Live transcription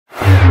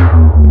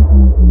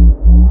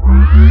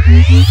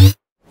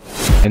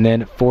And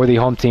then for the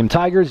home team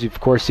Tigers, you of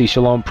course see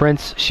Shalom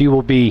Prince. She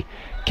will be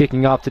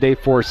kicking off today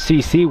for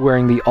CC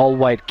wearing the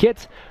all-white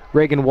kit.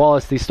 Reagan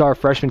Wallace, the star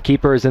freshman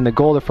keeper, is in the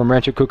goal. They're from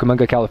Rancho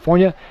Cucamonga,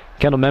 California.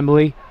 Kendall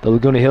Memley, the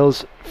Laguna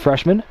Hills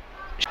freshman.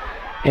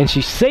 And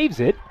she saves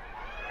it.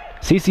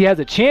 CC has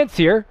a chance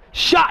here.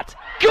 Shot!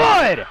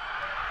 Good!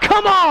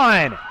 Come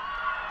on!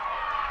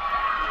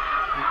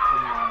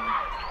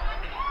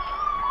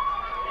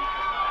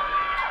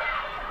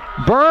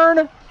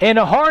 Byrne and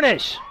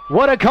Harnish.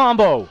 What a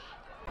combo.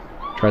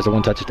 Tries a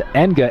one-touch to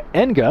Enga.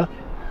 Enga,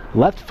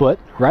 left foot,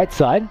 right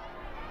side.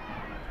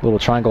 Little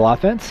triangle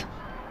offense.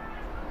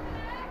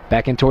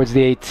 Back in towards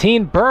the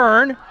 18.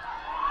 Byrne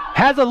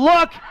has a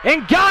look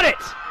and got it.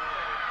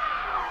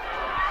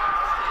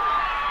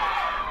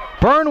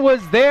 Byrne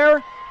was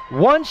there.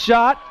 One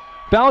shot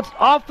bounced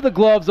off the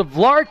gloves of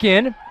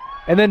Larkin,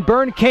 and then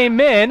Byrne came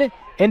in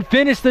and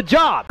finished the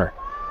job.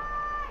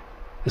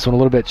 This one a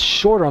little bit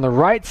shorter on the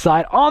right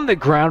side. On the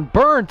ground,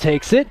 Byrne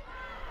takes it.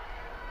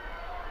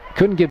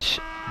 Couldn't get,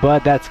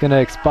 but that's going to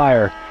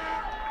expire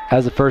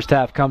as the first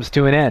half comes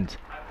to an end.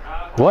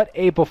 What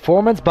a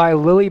performance by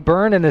Lily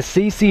Byrne and the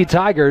CC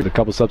Tigers. A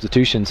couple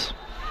substitutions,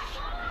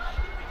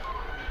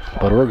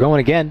 but we're going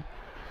again.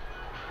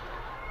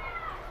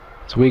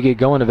 So we get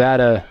going.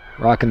 Nevada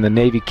rocking the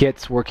Navy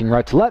kits, working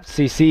right to left.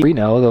 CC, we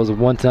know that was a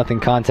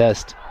 1-0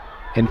 contest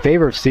in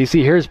favor of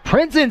CC. Here's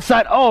Prince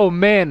inside. Oh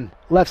man,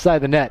 left side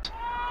of the net.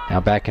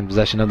 Now back in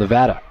possession of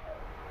Nevada.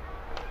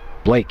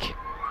 Blake.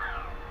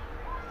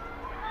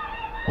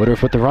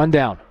 Woodruff with the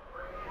rundown.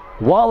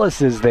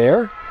 Wallace is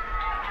there.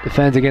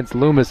 Defends against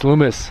Loomis.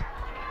 Loomis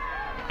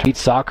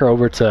beats soccer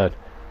over to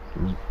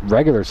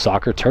regular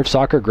soccer, turf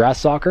soccer, grass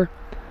soccer.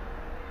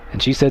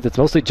 And she says it's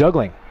mostly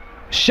juggling.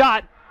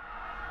 Shot.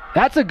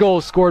 That's a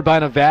goal scored by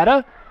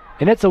Nevada.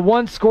 And it's a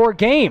one-score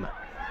game.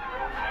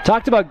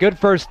 Talked about good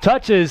first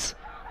touches.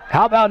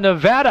 How about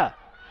Nevada?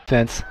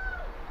 Fence.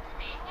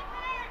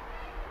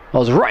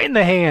 Well, it's right in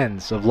the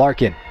hands of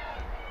Larkin.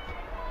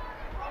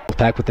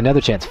 Back with another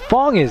chance.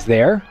 Fong is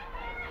there.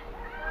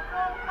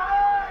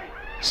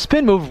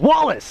 Spin move,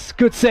 Wallace.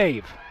 Good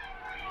save.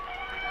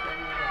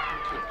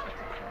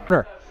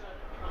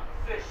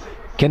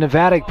 Can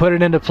Nevada put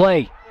it into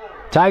play?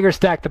 Tigers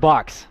stack the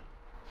box.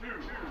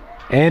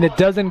 And it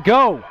doesn't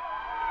go.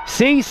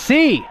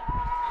 CC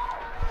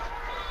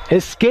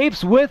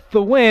escapes with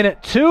the win,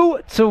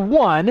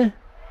 2-1.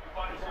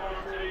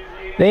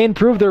 They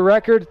improve their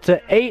record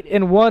to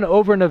 8-1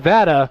 over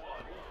Nevada.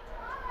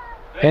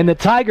 And the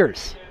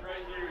Tigers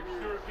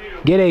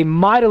get a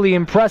mightily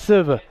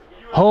impressive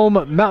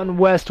home Mountain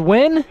West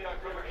win.